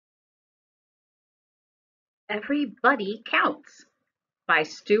Everybody Counts by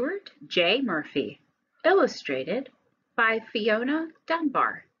Stuart J. Murphy. Illustrated by Fiona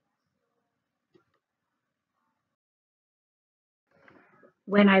Dunbar.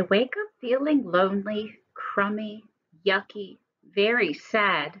 When I wake up feeling lonely, crummy, yucky, very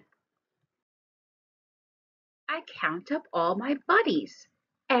sad, I count up all my buddies,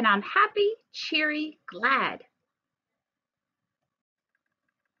 and I'm happy, cheery, glad.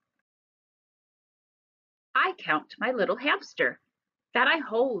 I count my little hamster that I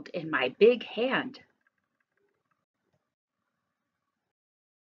hold in my big hand.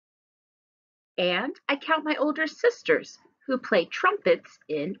 And I count my older sisters who play trumpets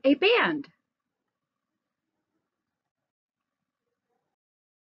in a band.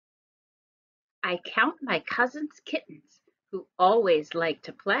 I count my cousin's kittens who always like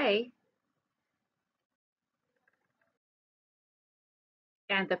to play.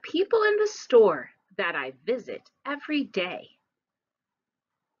 And the people in the store that I visit every day.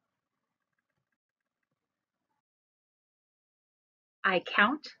 I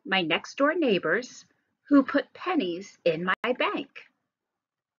count my next door neighbors who put pennies in my bank.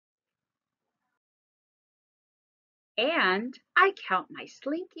 And I count my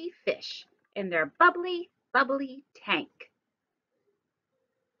slinky fish in their bubbly, bubbly tank.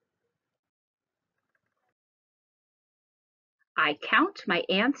 I count my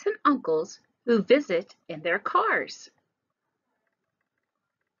aunts and uncles who visit in their cars.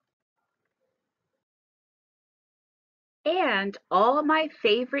 And all my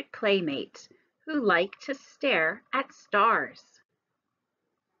favorite playmates who like to stare at stars.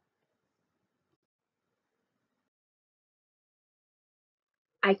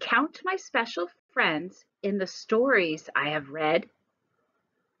 I count my special friends in the stories I have read.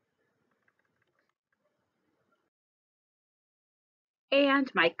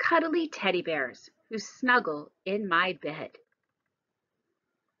 And my cuddly teddy bears who snuggle in my bed.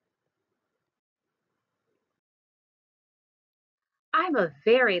 I'm a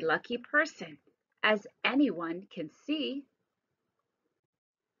very lucky person, as anyone can see.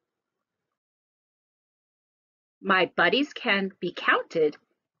 My buddies can be counted,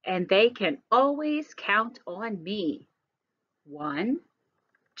 and they can always count on me. 1,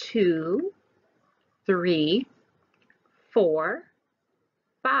 2, 3, 4,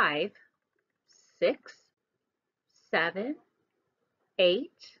 5, 6, 7,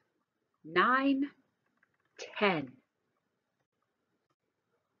 8, 9, 10.